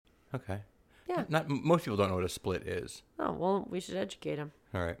Okay. Yeah. Most people don't know what a split is. Oh, well, we should educate them.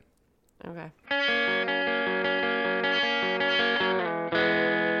 All right. Okay.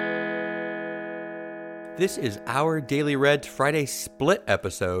 This is our Daily Reds Friday split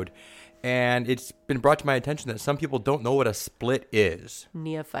episode, and it's been brought to my attention that some people don't know what a split is.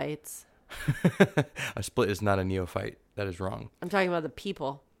 Neophytes. A split is not a neophyte. That is wrong. I'm talking about the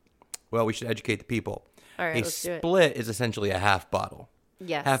people. Well, we should educate the people. All right, A let's do it. split is essentially a half bottle.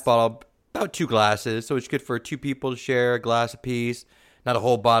 Yes. Half bottle, about 2 glasses, so it's good for 2 people to share a glass apiece. Not a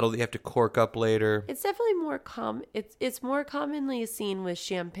whole bottle that you have to cork up later. It's definitely more it's more commonly seen with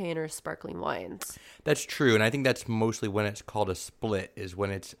champagne or sparkling wines. That's true, and I think that's mostly when it's called a split, is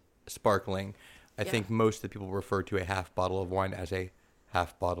when it's sparkling. I think most of the people refer to a half bottle of wine as a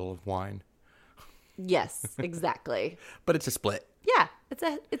half bottle of wine. Yes, exactly. But it's a split. Yeah,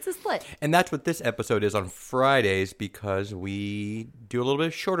 it's a split. And that's what this episode is on Fridays, because we do a little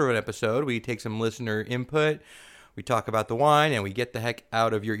bit shorter of an episode. We take some listener input. We talk about the wine, and we get the heck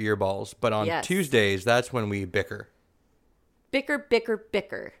out of your earballs. But on Tuesdays, that's when we bicker. Bicker, bicker,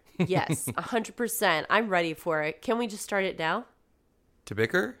 bicker. Yes, 100%. I'm ready for it. Can we just start it now? To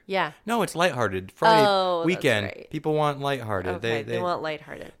bicker? Yeah. No, it's lighthearted. Friday weekend. That's right. People want lighthearted. Okay, they want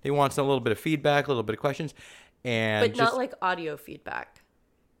lighthearted. They want a little bit of feedback, a little bit of questions. But not like audio feedback.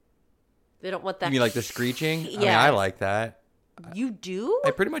 They don't want that. You mean like the screeching? Yeah. I mean, I like that. You do? I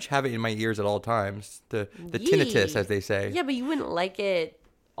pretty much have it in my ears at all times. The tinnitus, as they say. Yeah, but you wouldn't like it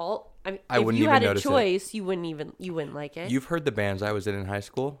all. I mean, I if wouldn't you even had a notice choice, you wouldn't like it. You've heard the bands I was in high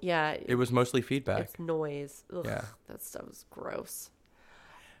school? Yeah. It was mostly feedback. It's noise. Ugh, Yeah. That stuff is gross.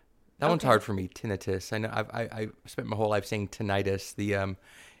 That one's hard for me, tinnitus. I know I spent my whole life saying tinnitus, the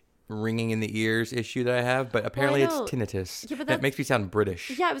ringing in the ears issue that I have, but apparently it's tinnitus. Yeah, but that makes me sound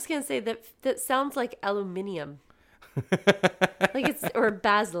British. Yeah, I was going to say that sounds like aluminium. Like it's or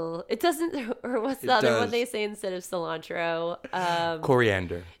basil. It doesn't. Or what's the other one they say instead of cilantro?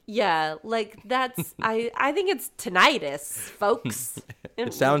 Coriander. Yeah, like that's. I think it's tinnitus, folks.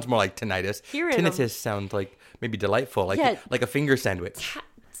 It sounds more like tinnitus. Tinnitus sounds like maybe delightful, like a finger sandwich.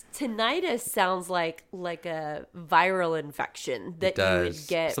 Tinnitus sounds like a viral infection that you would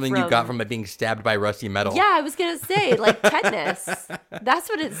get. Something you got from it being stabbed by rusty metal. Yeah, I was going to say, like tetanus. That's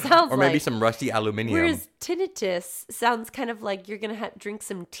what it sounds like. Or maybe some rusty aluminum. Whereas tinnitus sounds kind of like you're going to drink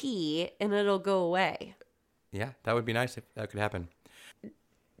some tea and it'll go away. Yeah, that would be nice if that could happen.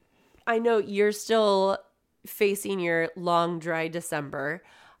 I know you're still facing your long, dry December.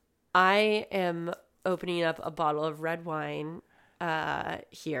 I am opening up a bottle of red wine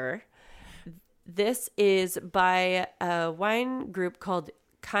here. This is by a wine group called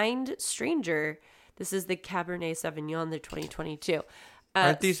Kind Stranger. This is the Cabernet Sauvignon, the 2022.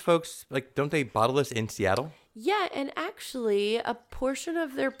 Aren't these folks, don't they bottle this in Seattle? Yeah, and actually a portion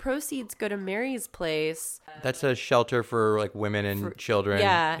of their proceeds go to Mary's Place. That's a shelter for women and children.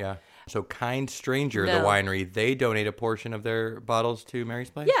 Yeah. So Kind Stranger, the winery, they donate a portion of their bottles to Mary's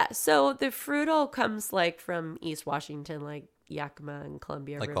Place? Yeah, so the fruit all comes from East Washington, Yakima and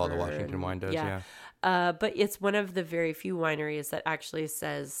Columbia River. Like all the Washington wine does, yeah. But it's one of the very few wineries that actually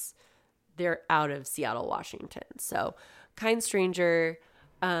says they're out of Seattle, Washington. So Kind Stranger,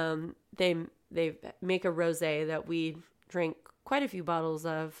 they make a rosé that we drank quite a few bottles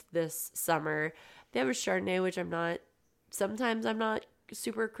of this summer. They have a Chardonnay, which I'm not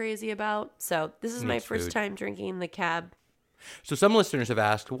super crazy about. So this is my first time drinking the Cab. So some listeners have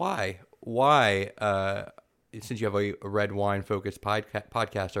asked why, since you have a red wine focused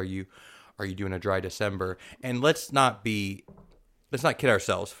podcast, are you doing a dry December? And let's not kid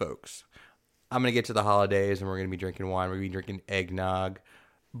ourselves, folks. I'm going to get to the holidays and we're going to be drinking wine. We're going to be drinking eggnog.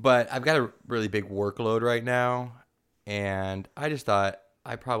 But I've got a really big workload right now. And I just thought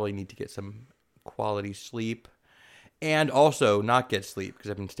I probably need to get some quality sleep and also not get sleep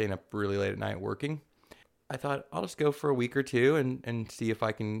because I've been staying up really late at night working. I thought I'll just go for a week or two and see if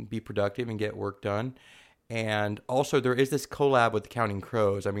I can be productive and get work done. And also there is this collab with Counting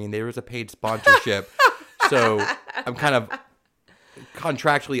Crows. I mean, there was a paid sponsorship. So I'm kind of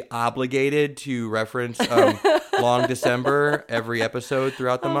contractually obligated to reference Long December every episode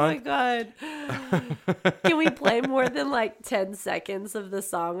throughout the month. Oh my God. Can we play more than 10 seconds of the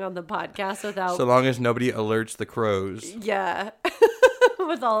song on the podcast without... So long as nobody alerts the crows. Yeah.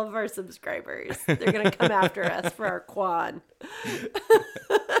 With all of our subscribers. They're going to come after us for our quan.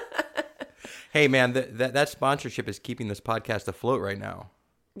 Hey, man, that sponsorship is keeping this podcast afloat right now.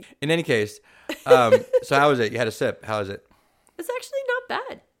 In any case, so how is it? You had a sip. How is it? It's actually not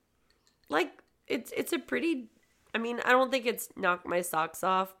bad. It's a pretty... I mean, I don't think it's knocked my socks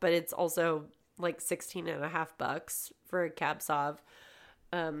off, but it's also $16.50 for a Cab Sauv.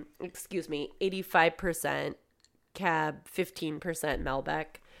 85% Cab, 15% Malbec.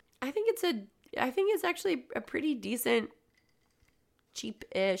 I think it's actually a pretty decent,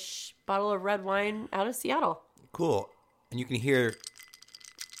 cheap-ish bottle of red wine out of Seattle. Cool. And you can hear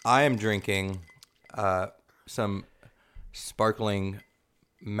I am drinking some sparkling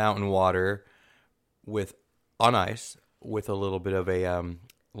mountain water on ice with a little bit of a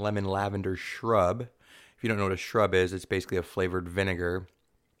lemon lavender shrub. If you don't know what a shrub is, it's basically a flavored vinegar.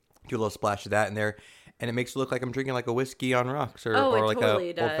 Do a little splash of that in there, and it makes it look like I'm drinking like a whiskey on rocks or like totally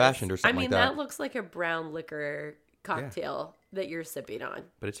a old fashioned or something like that. I mean, that looks like a brown liquor cocktail that you're sipping on.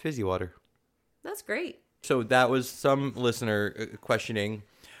 But it's fizzy water. That's great. So that was some listener questioning.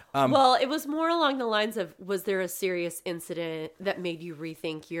 Well, it was more along the lines of, was there a serious incident that made you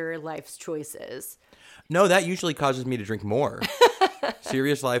rethink your life's choices? No, that usually causes me to drink more.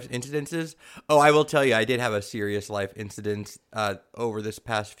 Serious life incidences. Oh, I will tell you, I did have a serious life incident over this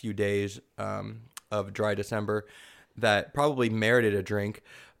past few days of dry December that probably merited a drink.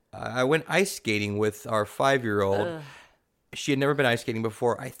 I went ice skating with our 5-year-old. She had never been ice skating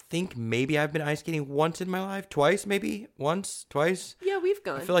before. I think maybe I've been ice skating once in my life. Twice, maybe. Once, twice. Yeah, we've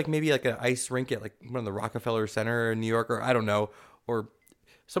gone. I feel like maybe like an ice rink at like one of the Rockefeller Center in New York, or I don't know. Or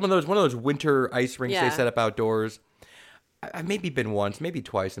one of those winter ice rinks they set up outdoors. I've maybe been once, maybe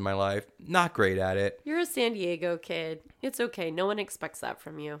twice in my life. Not great at it. You're a San Diego kid. It's okay. No one expects that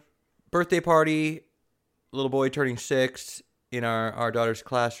from you. Birthday party, little boy turning 6 in our daughter's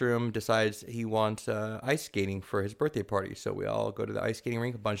classroom decides he wants ice skating for his birthday party. So we all go to the ice skating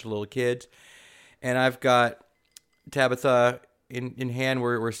rink, a bunch of little kids. And I've got Tabitha in hand.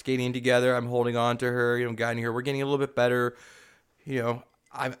 We're skating together. I'm holding on to her, guiding her. We're getting a little bit better.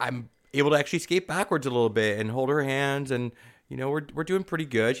 I'm able to actually skate backwards a little bit and hold her hands, and we're doing pretty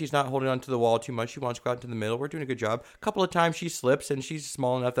good. She's not holding on to the wall too much. She wants to go out into the middle. We're doing a good job. A couple of times she slips, and she's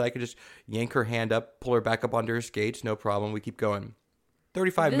small enough that I could just yank her hand up, pull her back up onto her skates. No problem. We keep going.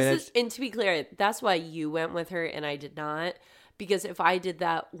 35 minutes. And to be clear, that's why you went with her and I did not, because if I did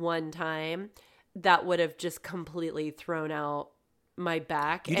that one time, that would have just completely thrown out my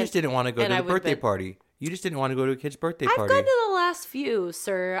back. You just didn't want to go to the birthday party. You just didn't want to go to a kid's birthday party. I've gone to the last few,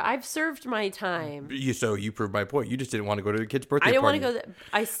 sir. I've served my time. So you proved my point. You just didn't want to go to a kid's birthday party. I didn't want to go.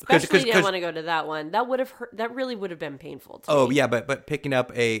 I especially didn't want to go to that one. That would have hurt. That really would have been painful to me. Yeah, but picking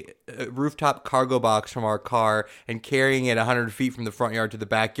up a rooftop cargo box from our car and carrying it 100 feet from the front yard to the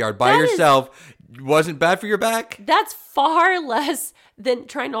backyard by yourself wasn't bad for your back? That's far less than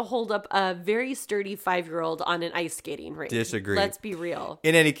trying to hold up a very sturdy 5-year-old on an ice skating rink. Disagree. Let's be real.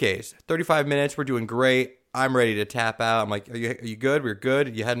 In any case, 35 minutes. We're doing great. I'm ready to tap out. I'm like, are you good? We're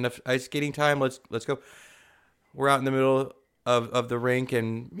good. You had enough ice skating time. Let's go. We're out in the middle of the rink,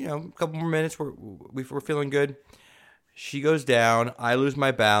 and a couple more minutes. We're feeling good. She goes down. I lose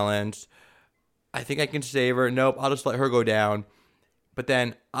my balance. I think I can save her. Nope. I'll just let her go down. But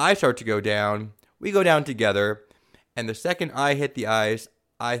then I start to go down. We go down together. And the second I hit the ice,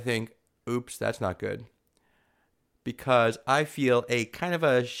 I think, oops, that's not good. Because I feel a kind of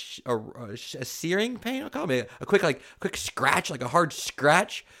a searing pain. I'll call it a quick scratch, like a hard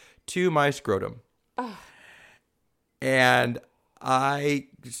scratch to my scrotum. Oh. And I,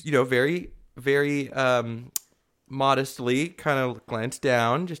 very, very modestly kind of glance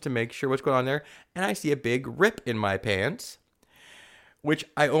down just to make sure what's going on there. And I see a big rip in my pants, which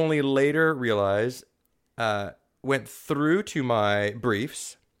I only later realized went through to my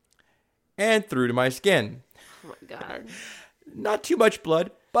briefs and through to my skin. Oh my God. Not too much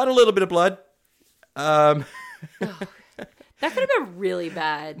blood, but a little bit of blood. That could have been really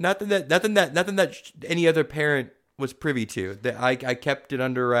bad. Nothing that any other parent was privy to. That I kept it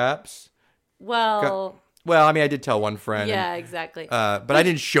under wraps. Well, I mean, I did tell one friend. Yeah, exactly. But I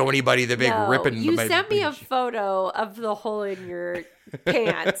didn't show anybody the big rip in my... You sent me a photo of the hole in your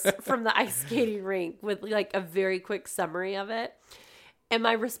pants from the ice skating rink with like a very quick summary of it. And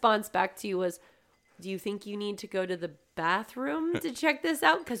my response back to you was, do you think you need to go to the bathroom to check this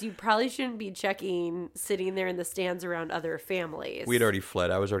out? Because you probably shouldn't be sitting there in the stands around other families. We'd already fled.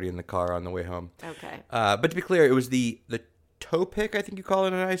 I was already in the car on the way home. Okay. But to be clear, it was the toe pick, I think you call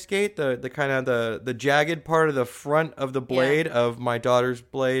it, an ice skate. The kind of the jagged part of the front of the blade of my daughter's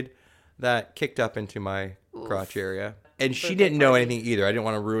blade that kicked up into my crotch area. And she didn't know anything either. I didn't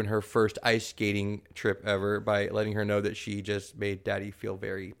want to ruin her first ice skating trip ever by letting her know that she just made Daddy feel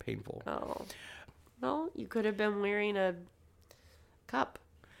very painful. Oh. Well, you could have been wearing a cup.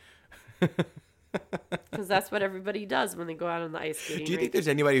 Because that's what everybody does when they go out on the ice skating Do you think there's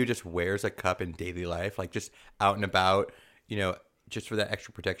anybody who just wears a cup in daily life? Like just out and about, just for that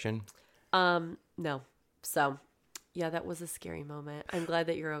extra protection? No. So Yeah, that was a scary moment. I'm glad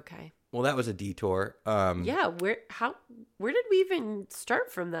that you're okay. Well, that was a detour. Yeah, where did we even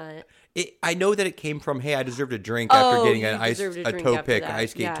start from that? I know that it came from, hey, I deserved a drink after getting you deserved a drink toe after pick, that.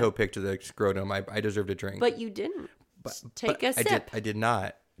 ice skate Yeah. toe pick to the scrotum. I deserved a drink. But you didn't. Take a sip. I did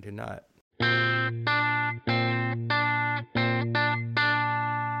not. I did not.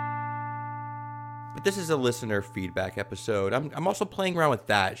 But this is a listener feedback episode. I'm also playing around with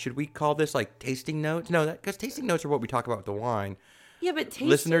that. Should we call this like tasting notes? No, because tasting notes are what we talk about with the wine. Yeah, but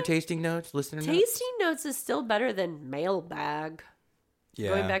Listener tasting notes? Tasting notes is still better than mailbag. Yeah.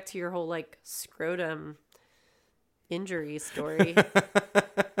 Going back to your whole like scrotum injury story.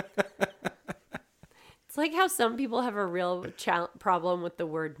 It's like how some people have a real problem with the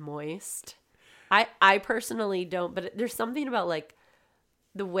word moist. I personally don't, but there's something about like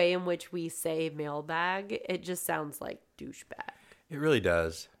the way in which we say mailbag. It just sounds like douchebag. It really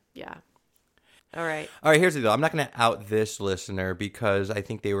does. Yeah. All right. Here's the deal. I'm not going to out this listener because I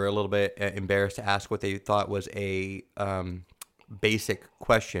think they were a little bit embarrassed to ask what they thought was a basic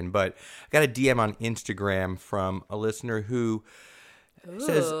question. But I got a DM on Instagram from a listener who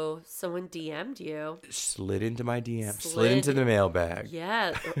says, someone DM'd you. Slid into my DM. Slid into the mailbag.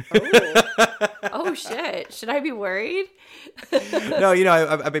 Yeah. Oh shit. Should I be worried? No,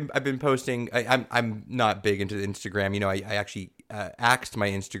 I've been posting. I'm not big into Instagram. I actually axed my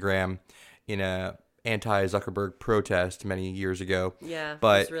Instagram in a anti-Zuckerberg protest many years ago. Yeah,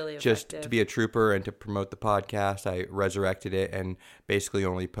 but it's really just effective. to be a trooper and to promote the podcast, I resurrected it and basically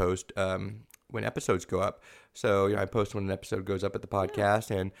only post when episodes go up. So I post when an episode goes up at the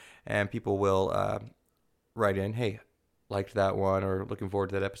podcast, and people will write in, hey, liked that one, or looking forward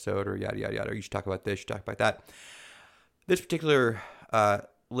to that episode, or yada yada yada. Or you should talk about this, you should talk about that. This particular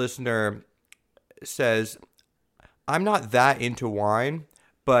listener says, I'm not that into wine,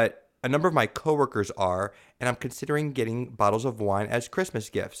 but a number of my coworkers are, and I'm considering getting bottles of wine as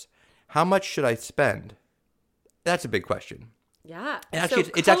Christmas gifts. How much should I spend? That's a big question. Yeah. And actually,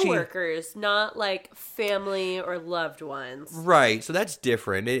 so it's actually coworkers, not like family or loved ones. Right. So that's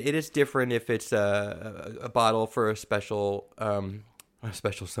different. It is different if it's a bottle for a special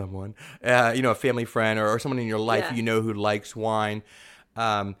someone, a family friend or someone in your life who likes wine.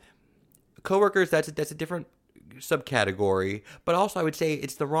 Coworkers, that's a different subcategory. But also, I would say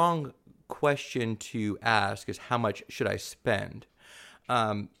it's the wrong question to ask is how much should I spend?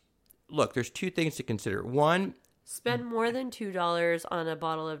 Look, there's two things to consider. One, spend more than $2 on a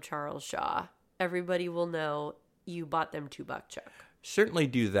bottle of Charles Shaw. Everybody will know you bought them $2, Chuck. Certainly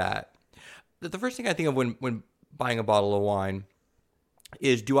do that. The first thing I think of when buying a bottle of wine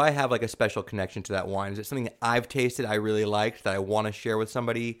is, do I have like a special connection to that wine? Is it something that I've tasted, I really liked, that I want to share with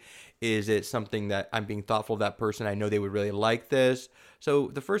somebody? Is it something that I'm being thoughtful of that person? I know they would really like this. So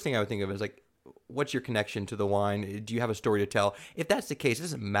the first thing I would think of is like, what's your connection to the wine? Do you have a story to tell? If that's the case, it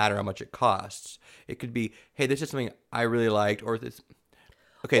doesn't matter how much it costs. It could be, hey, this is something I really liked, or this.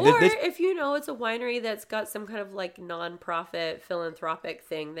 Okay, or if it's a winery that's got some kind of like nonprofit philanthropic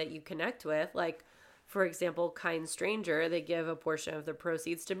thing that you connect with, like for example, Kind Stranger, they give a portion of the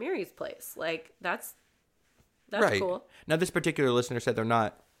proceeds to Mary's Place. Like that's right. Cool. Now, this particular listener said they're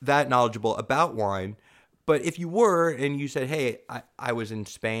not that knowledgeable about wine. But if you were and you said, hey, I was in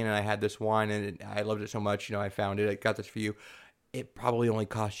Spain and I had this wine and I loved it so much, I found it, I got this for you. It probably only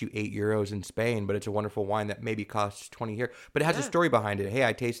cost you €8 in Spain, but it's a wonderful wine that maybe costs 20 here. But it has a story behind it. Hey,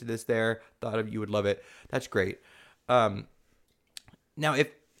 I tasted this there, thought you would love it. That's great. Now,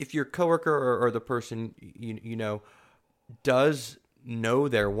 if your coworker or the person does know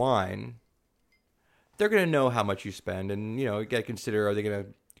their wine, they're going to know how much you spend. And, you got to consider, are they going to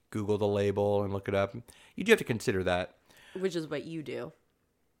Google the label and look it up? You do have to consider that. Which is what you do.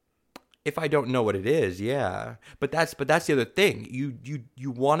 If I don't know what it is, yeah. But that's the other thing.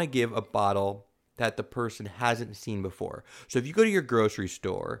 You want to give a bottle that the person hasn't seen before. So if you go to your grocery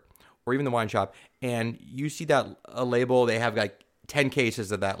store or even the wine shop and you see that a label, they have like 10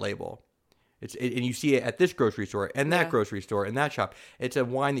 cases of that label. And you see it at this grocery store and that grocery store and that shop. It's a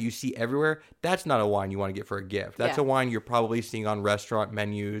wine that you see everywhere. That's not a wine you want to get for a gift. That's a wine you're probably seeing on restaurant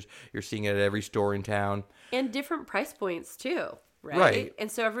menus. You're seeing it at every store in town. And different price points too, right?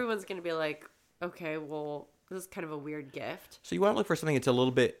 And so everyone's going to be like, okay, well, this is kind of a weird gift. So you want to look for something that's a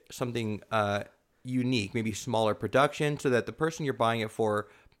little bit something unique, maybe smaller production, so that the person you're buying it for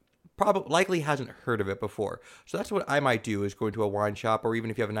likely hasn't heard of it before. So that's what I might do, is go into a wine shop, or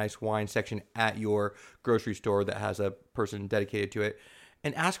even if you have a nice wine section at your grocery store that has a person dedicated to it,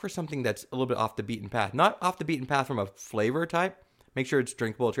 and ask for something that's a little bit off the beaten path. Not off the beaten path from a flavor type. Make sure it's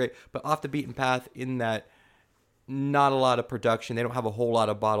drinkable, it's great, but off the beaten path in that not a lot of production. They don't have a whole lot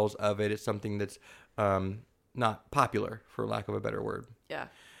of bottles of it. It's something that's not popular, for lack of a better word. Yeah.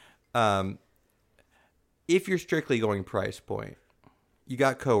 If you're strictly going price point, you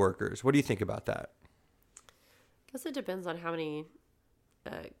got coworkers. What do you think about that? I guess it depends on how many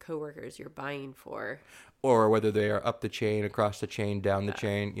coworkers you're buying for. Or whether they are up the chain, across the chain, down the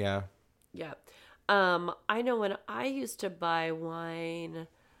chain. Yeah. Yeah. I know when I used to buy wine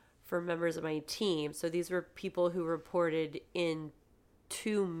for members of my team, so these were people who reported in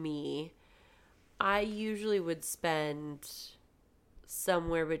to me, I usually would spend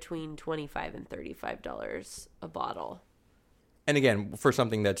somewhere between $25 and $35 a bottle. And again, for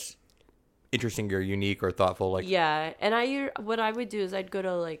something that's interesting or unique or thoughtful, like yeah, and what I would do is I'd go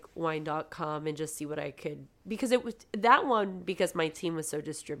to like wine.com and just see what I could, because it was that one, because my team was so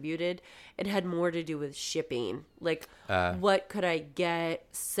distributed, it had more to do with shipping, like what could I get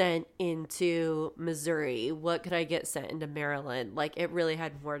sent into Missouri, what could I get sent into Maryland, like it really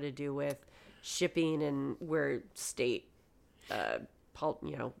had more to do with shipping and where state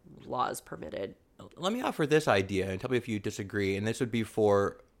laws permitted. Let me offer this idea and tell me if you disagree, and this would be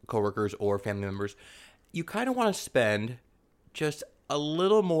for coworkers or family members. You kind of want to spend just a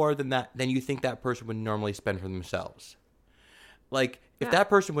little more than you think that person would normally spend for themselves. Like, if that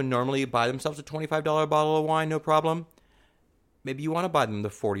person would normally buy themselves a $25 bottle of wine, no problem, maybe you want to buy them the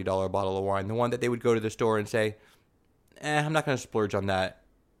 $40 bottle of wine, the one that they would go to the store and say, I'm not going to splurge on that,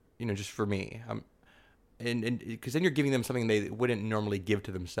 just for me. And because then you're giving them something they wouldn't normally give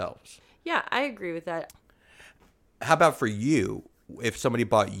to themselves. Yeah, I agree with that. How about for you? If somebody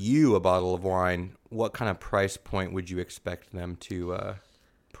bought you a bottle of wine, what kind of price point would you expect them to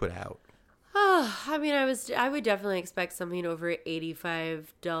put out? I mean, I would definitely expect something over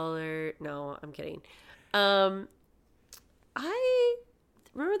 $85. No, I'm kidding. I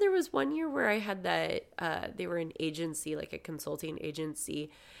remember there was one year where I had that, they were an agency, like a consulting agency,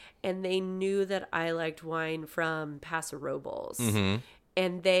 and they knew that I liked wine from Paso Robles. Mm-hmm.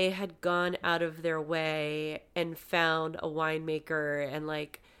 And they had gone out of their way and found a winemaker and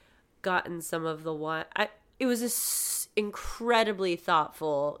like gotten some of the wine. It was an incredibly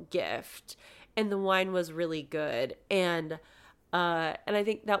thoughtful gift, and the wine was really good. And I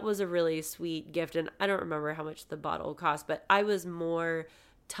think that was a really sweet gift. And I don't remember how much the bottle cost, but I was more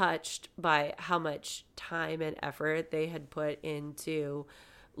touched by how much time and effort they had put into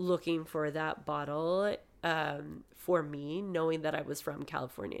looking for that bottle. For me, knowing that I was from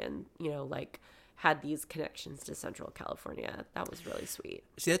California and, had these connections to Central California. That was really sweet.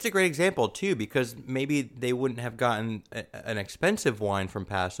 See, that's a great example, too, because maybe they wouldn't have gotten an expensive wine from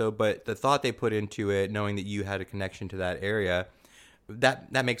Paso, but the thought they put into it, knowing that you had a connection to that area,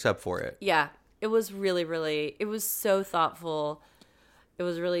 that makes up for it. Yeah, it was really, really, it was so thoughtful. It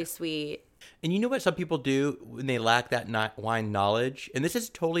was really sweet. And you know what some people do when they lack that wine knowledge? And this is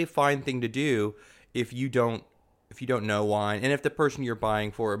a totally fine thing to do if you don't know wine, and if the person you're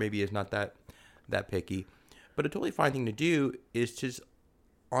buying for maybe is not that picky. But a totally fine thing to do is to just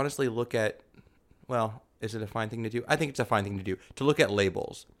honestly look at, well, is it a fine thing to do? I think it's a fine thing to do, to look at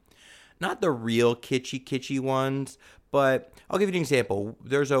labels. Not the real kitschy ones, but I'll give you an example.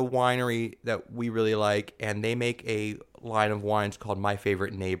 There's a winery that we really like, and they make a line of wines called My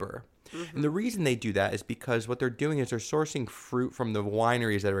Favorite Neighbor. Mm-hmm. And the reason they do that is because what they're doing is they're sourcing fruit from the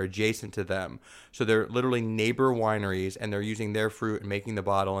wineries that are adjacent to them. So they're literally neighbor wineries, and they're using their fruit and making the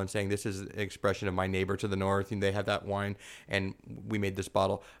bottle and saying, this is an expression of my neighbor to the north, and they have that wine, and we made this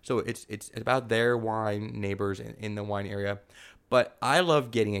bottle. So it's about their wine neighbors in the wine area. But I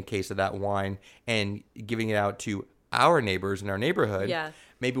love getting a case of that wine and giving it out to our neighbors in our neighborhood. Yeah.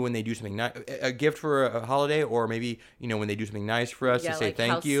 Maybe when they do something nice, a gift for a holiday, or maybe, when they do something nice for us to say like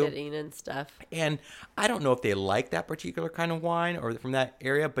thank you. House-sitting and stuff. And I don't know if they like that particular kind of wine or from that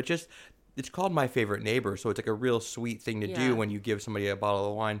area, but just, it's called My Favorite Neighbor. So it's like a real sweet thing to do when you give somebody a bottle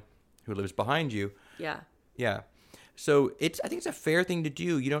of wine who lives behind you. Yeah. Yeah. So I think it's a fair thing to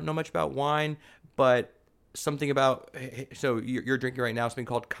do. You don't know much about wine, but something about, so you're drinking right now something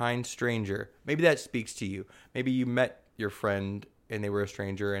called Kind Stranger. Maybe that speaks to you. Maybe you met your friend and they were a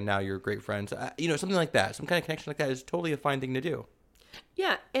stranger and now you're great friends. Something like that. Some kind of connection like that is totally a fine thing to do.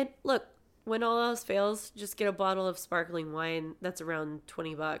 Yeah. And look, when all else fails, just get a bottle of sparkling wine that's around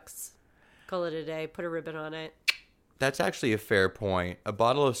 $20. Call it a day. Put a ribbon on it. That's actually a fair point. A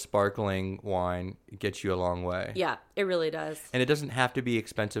bottle of sparkling wine gets you a long way. Yeah, it really does. And it doesn't have to be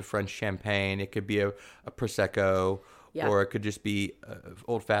expensive French champagne. It could be a Prosecco, or it could just be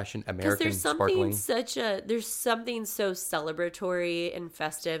old-fashioned American sparkling. There's something so celebratory and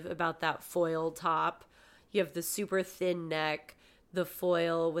festive about that foil top. You have the super thin neck, the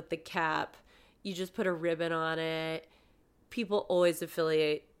foil with the cap. You just put a ribbon on it. People always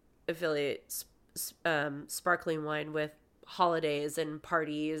affiliate sparkling wine with holidays and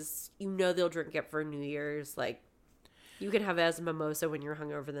parties. You know they'll drink it for New Year's. Like, you can have it as a mimosa when you're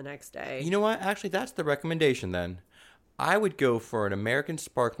hungover the next day. You know what? Actually, that's the recommendation then. I would go for an American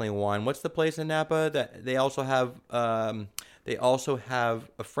sparkling wine. What's the place in Napa that they also have? They also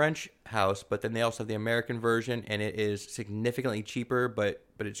have a French house, but then they also have the American version, and it is significantly cheaper, but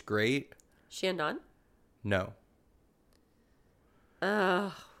it's great. Shandon? No.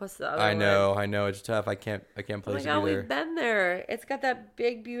 What's the other I know, one? I know. It's tough. I can't Oh my place it God, either. we've been there. It's got that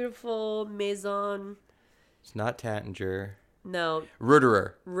big, beautiful maison. It's not Tattinger. No,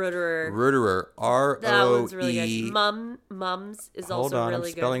 Ruderer. Ruderer. Ruderer. That one's really R-O-E. good. Mums is Hold also on, really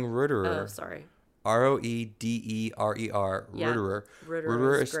I'm spelling good. Ruderer. Oh, sorry. Roederer. Yeah, Ruderer. Ruderer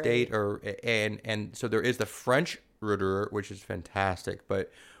Ruderer is Estate, great. and so there is the French Ruderer, which is fantastic,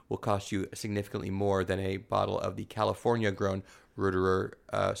 but will cost you significantly more than a bottle of the California-grown Ruderer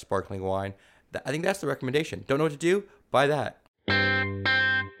sparkling wine. I think that's the recommendation. Don't know what to do? Buy that.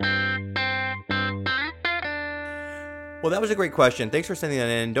 Well, that was a great question. Thanks for sending that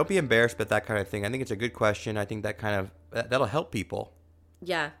in. Don't be embarrassed about that kind of thing. I think it's a good question. I think that'll help people.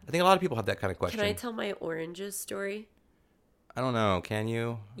 Yeah. I think a lot of people have that kind of question. Can I tell my oranges story? I don't know. Can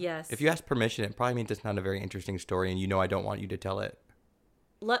you? Yes. If you ask permission, it probably means it's not a very interesting story, and you know I don't want you to tell it.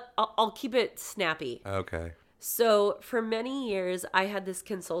 I'll keep it snappy. Okay. So for many years, I had this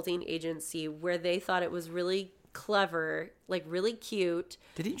consulting agency where they thought it was really clever, like really cute.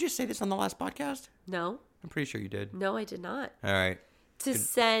 Did you just say this on the last podcast? No, I'm pretty sure you did. no, I did not. All right. To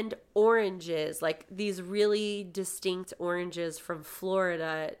send oranges, like these really distinct oranges from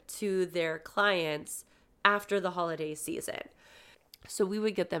Florida to their clients after the holiday season. So we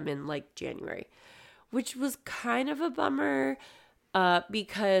would get them in like January, which was kind of a bummer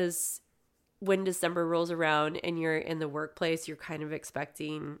because when December rolls around and you're in the workplace, you're kind of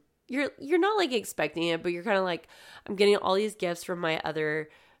expecting, you're not like expecting it, but you're kind of like, I'm getting all these gifts from my other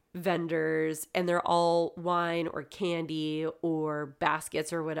vendors and they're all wine or candy or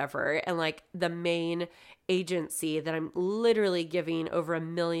baskets or whatever. And like the main agency that I'm literally giving over $1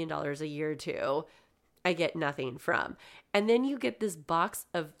 million a year to, I get nothing from. And then you get this box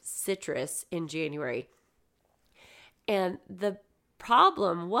of citrus in January. And the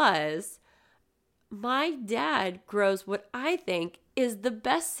problem was my dad grows what I think is the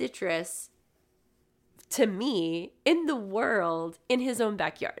best citrus to me in the world in his own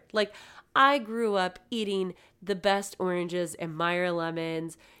backyard. Like, I grew up eating the best oranges and Meyer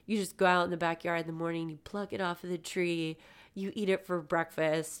lemons. You just go out in the backyard in the morning, you pluck it off of the tree, you eat it for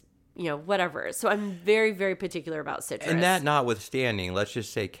breakfast, you know, whatever. So I'm very, very particular about citrus. And that notwithstanding, let's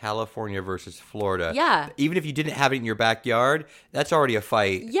just say California versus Florida. Yeah. Even if you didn't have it in your backyard, that's already a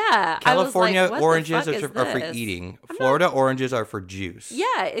fight. Yeah. California I was like, oranges what the fuck are is for this? eating. Florida oranges are for juice.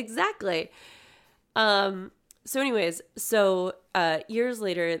 Yeah, exactly. So anyways, years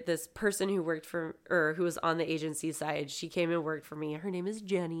later, this person who worked for, or who was on the agency side, she came and worked for me. Her name is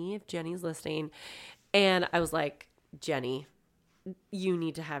Jenny, if Jenny's listening. And I was like, Jenny, you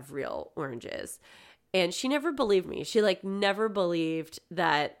need to have real oranges. And she never believed me. She like never believed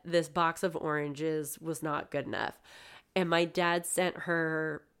that this box of oranges was not good enough. And my dad sent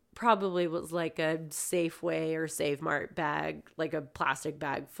her probably was like a Safeway or Save Mart bag, like a plastic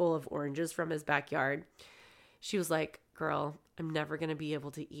bag full of oranges from his backyard. She was like, girl, I'm never going to be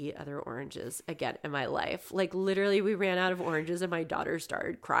able to eat other oranges again in my life. Like literally we ran out of oranges and my daughter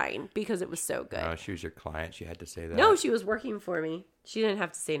started crying because it was so good. Oh, she was your client. She had to say that. No, she was working for me. She didn't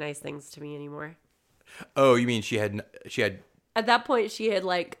have to say nice things to me anymore. Oh, you mean she had. At that point, she had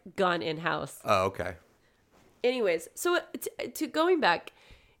like gone in-house. Oh, okay. Anyways, so to going back,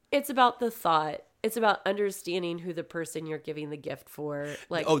 it's about the thought. It's about understanding who the person you're giving the gift for.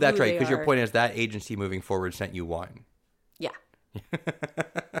 Like, oh, that's who right. they Because your are. point is that agency moving forward sent you wine. Yeah.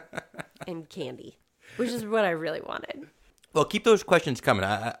 And candy, which is what I really wanted. Well, keep those questions coming.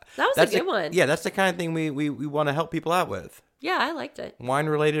 That was that's a good one. Yeah, that's the kind of thing we want to help people out with, Yeah, I liked it. wine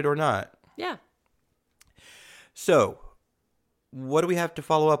related or not. Yeah. So, what do we have to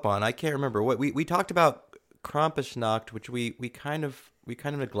follow up on? I can't remember. What we talked about Krampusnacht, which we kind of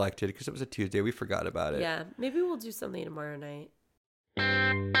neglected because it was a Tuesday. We forgot about it. Yeah. Maybe we'll do something tomorrow night.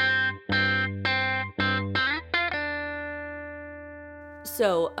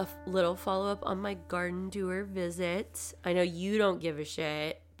 So, a little follow-up on my garden tour visit. I know you don't give a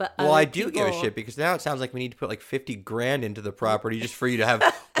shit, but Well, other I do give a people- shit because now it sounds like we need to put like 50 grand into the property just for you to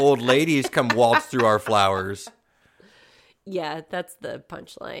have old ladies come waltz through our flowers. Yeah, that's the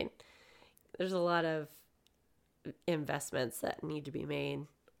punchline. There's a lot of investments that need to be made.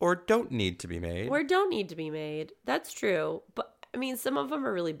 Or don't need to be made. Or don't need to be made. That's true. But I mean, some of them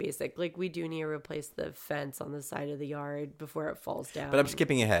are really basic. Like, we do need to replace the fence on the side of the yard before it falls down. But I'm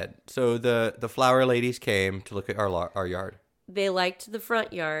skipping ahead. So the flower ladies came to look at our yard. They liked the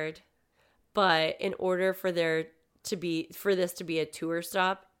front yard, but in order for this to be a tour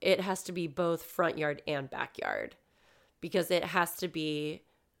stop, it has to be both front yard and backyard, because it has to be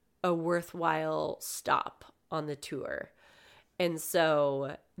a worthwhile stop on the tour. And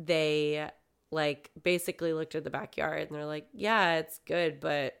so they basically looked at the backyard and they're like, yeah, it's good,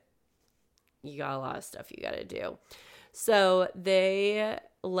 but you got a lot of stuff you got to do. So they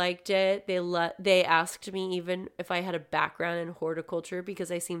liked it. They asked me even if I had a background in horticulture,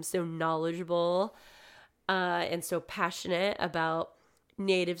 because I seem so knowledgeable and so passionate about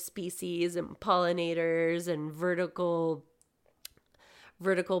native species and pollinators and vertical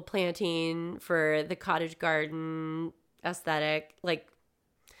planting for the cottage garden aesthetic. Like,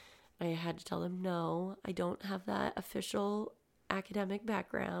 I had to tell them, no, I don't have that official academic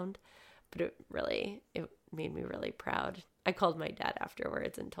background, but it made me really proud. I called my dad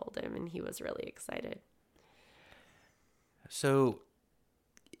afterwards and told him, and he was really excited. So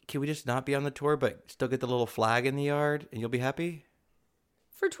can we just not be on the tour, but still get the little flag in the yard, and you'll be happy?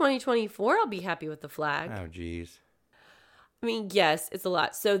 For 2024, I'll be happy with the flag. Oh, geez. I mean, yes, it's a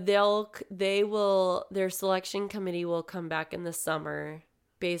lot. So their selection committee will come back in the summer,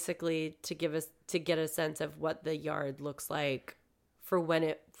 basically to get a sense of what the yard looks like for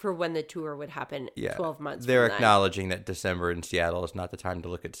when the tour would happen. 12 months. They're acknowledging that December in Seattle is not the time to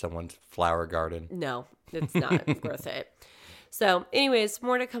look at someone's flower garden. No, it's not worth it. So, anyways,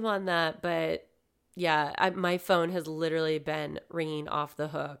 more to come on that. But yeah, my phone has literally been ringing off the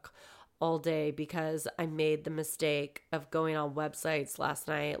hook all day because I made the mistake of going on websites last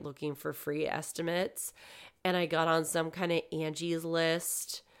night looking for free estimates, and I got on some kind of Angie's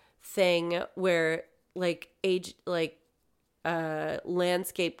List thing where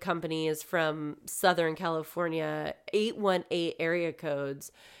landscape companies from Southern California, 818 area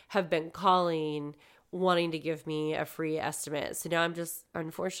codes, have been calling wanting to give me a free estimate. So now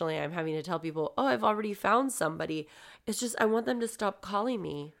unfortunately, I'm having to tell people, oh, I've already found somebody. It's just, I want them to stop calling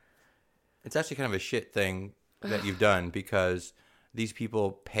me. It's actually kind of a shit thing that you've done, because these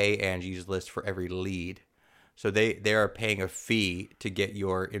people pay Angie's List for every lead. So they are paying a fee to get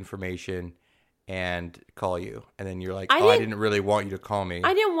your information and call you. And then you're like, I didn't really want you to call me.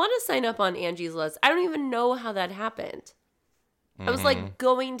 I didn't want to sign up on Angie's List. I don't even know how that happened. I was like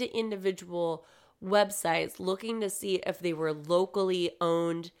going to individual websites looking to see if they were locally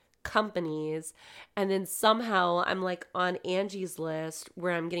owned companies, and then somehow I'm like on Angie's List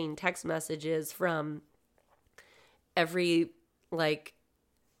where I'm getting text messages from every like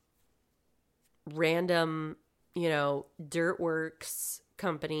random, dirt works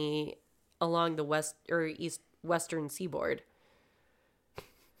company along the west or western seaboard.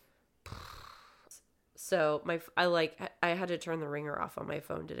 So I had to turn the ringer off on my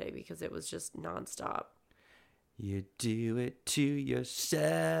phone today because it was just nonstop. You do it to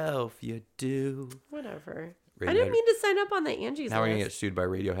yourself, you do. Whatever. Radiohead. I didn't mean to sign up on the Angie's List. Now we're going to get sued by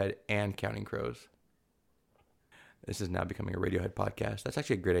Radiohead and Counting Crows. This is now becoming a Radiohead podcast. That's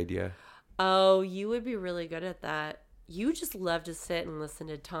actually a great idea. Oh, you would be really good at that. You just love to sit and listen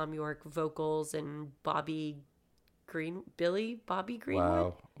to Tom York vocals and Bobby Greenwood.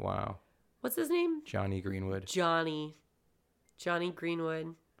 Wow. What's his name? Johnny Greenwood. Johnny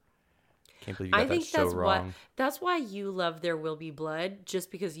Greenwood. Can't believe you got that so wrong. That's why you love There Will Be Blood,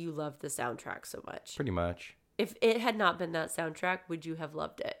 just because you love the soundtrack so much. Pretty much. If it had not been that soundtrack, would you have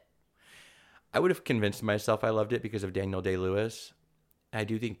loved it? I would have convinced myself I loved it because of Daniel Day-Lewis. I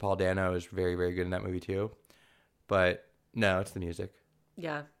do think Paul Dano is very, very good in that movie too. But no, it's the music.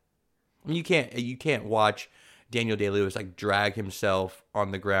 Yeah. I mean, you can't watch Daniel Day-Lewis like drag himself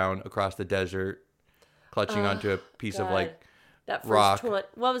on the ground across the desert, clutching onto a piece of like that first rock.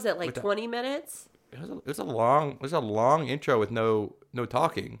 What was it, like 20 minutes? It was a long intro with no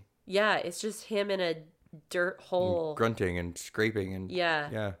talking. Yeah, it's just him in a dirt hole, and grunting and scraping and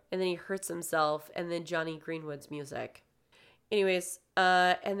yeah. And then he hurts himself, and then Johnny Greenwood's music. Anyways,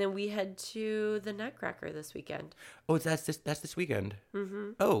 and then we head to the NutKraken this weekend. Oh, that's this weekend. Mm-hmm.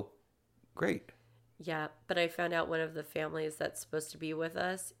 Oh, great. Yeah, but I found out one of the families that's supposed to be with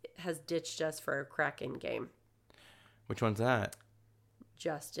us has ditched us for a Kraken game. Which one's that?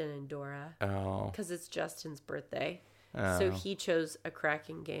 Justin and Dora. Oh. Because it's Justin's birthday. Oh. So he chose a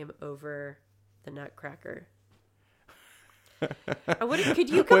Kraken game over the NutKraken. Could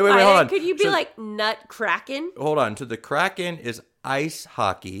you combine wait, hold on. Could you be like NutKraken? Hold on. So the Kraken is ice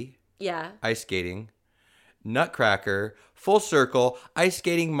hockey. Yeah. Ice skating. NutKraken, full circle, ice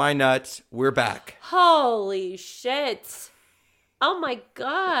skating my nuts. We're back. Holy shit. Oh my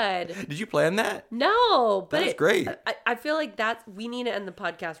God. Did you plan that? No, but That's great. I feel like we need to end the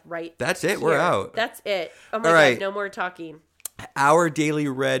podcast right. That's it. Here. We're out. That's it. Oh my All God. right. No more talking.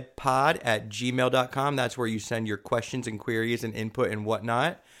 OurDailyRedPod@gmail.com. That's where you send your questions and queries and input and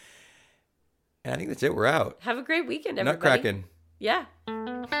whatnot. And I think that's it. We're out. Have a great weekend, everybody. NutKraken. Yeah.